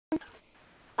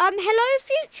Hello,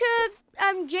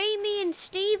 future Jamie and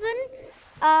Stephen.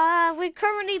 We're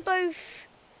currently both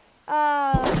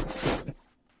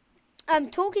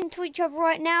talking to each other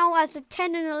right now as a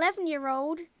 10 and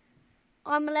 11-year-old.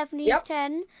 I'm 11, he's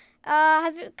 10. Yeah.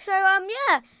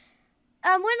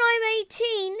 When I'm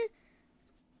 18,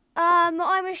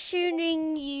 I'm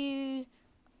assuming you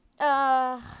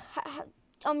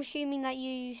I'm assuming that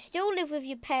you still live with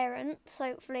your parents,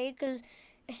 hopefully, because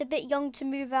it's a bit young to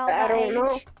move out that age.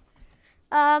 Know.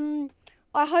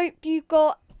 I hope you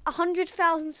got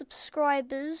 100,000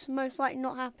 subscribers. Most likely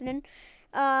not happening.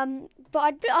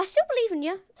 But I still believe in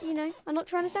you. You know, I'm not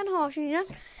trying to sound harsh, you know.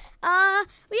 But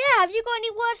yeah, have you got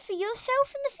any words for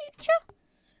yourself in the future?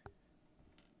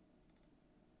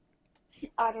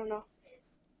 I don't know.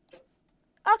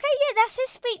 Okay, yeah, that's his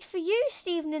speech for you,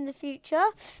 Stephen, in the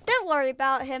future. Don't worry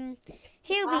about him.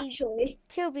 He'll be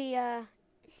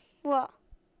what?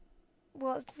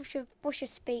 What's your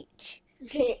speech?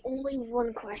 Okay, only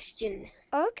one question.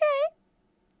 Okay.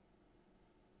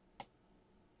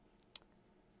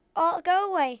 Oh,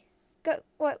 go away.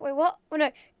 Wait, what? Oh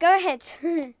no, go ahead.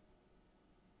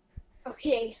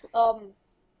 Okay,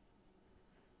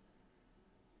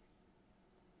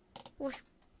 What's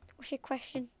your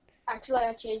question? Actually,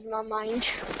 I changed my mind.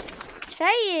 Say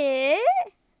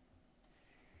it.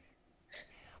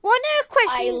 Well, I know a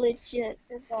question. I legit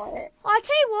forgot it. I'll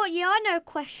tell you what, yeah, I know a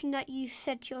question that you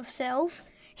said to yourself.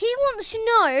 He wants to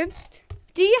know,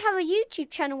 do you have a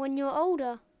YouTube channel when you're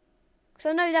older?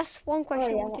 Because I know that's one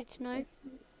question I wanted to know.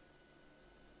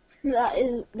 That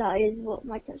is what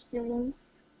my question was.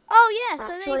 Oh, yeah,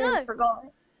 so Actually, there you go. I forgot.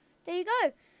 There you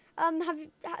go.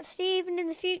 Have Stephen, in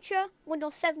the future, when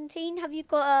you're 17, have you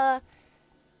got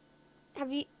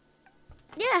have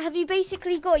you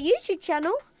basically got a YouTube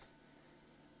channel?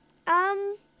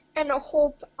 And I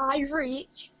hope I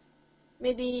reach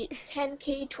maybe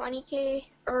 10K, 20K,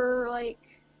 or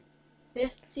like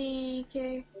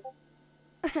 50K.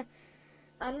 I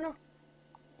don't know.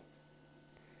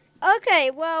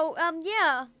 Okay, well,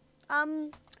 yeah.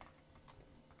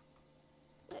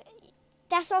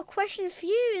 That's our question for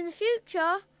you in the future.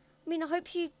 I mean, I hope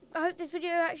the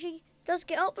video actually does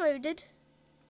get uploaded.